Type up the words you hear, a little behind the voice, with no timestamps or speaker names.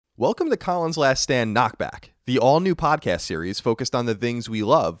Welcome to Colin's Last Stand KnockBack, the all-new podcast series focused on the things we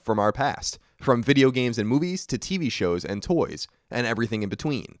love from our past, from video games and movies to TV shows and toys, and everything in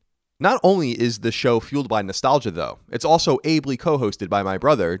between. Not only is the show fueled by nostalgia, though, it's also ably co-hosted by my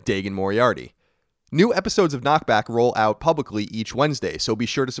brother, Dagan Moriarty. New episodes of KnockBack roll out publicly each Wednesday, so be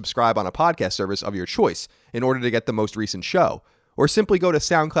sure to subscribe on a podcast service of your choice in order to get the most recent show, or simply go to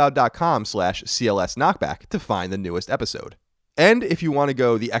soundcloud.com/CLSKnockback to find the newest episode. And if you want to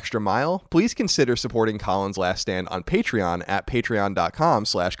go the extra mile, please consider supporting Colin's Last Stand on Patreon at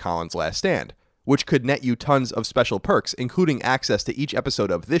patreon.com/ColinsLastStand, which could net you tons of special perks, including access to each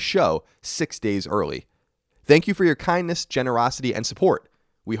episode of this show 6 days early. Thank you for your kindness, generosity, and support.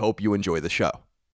 We hope you enjoy the show.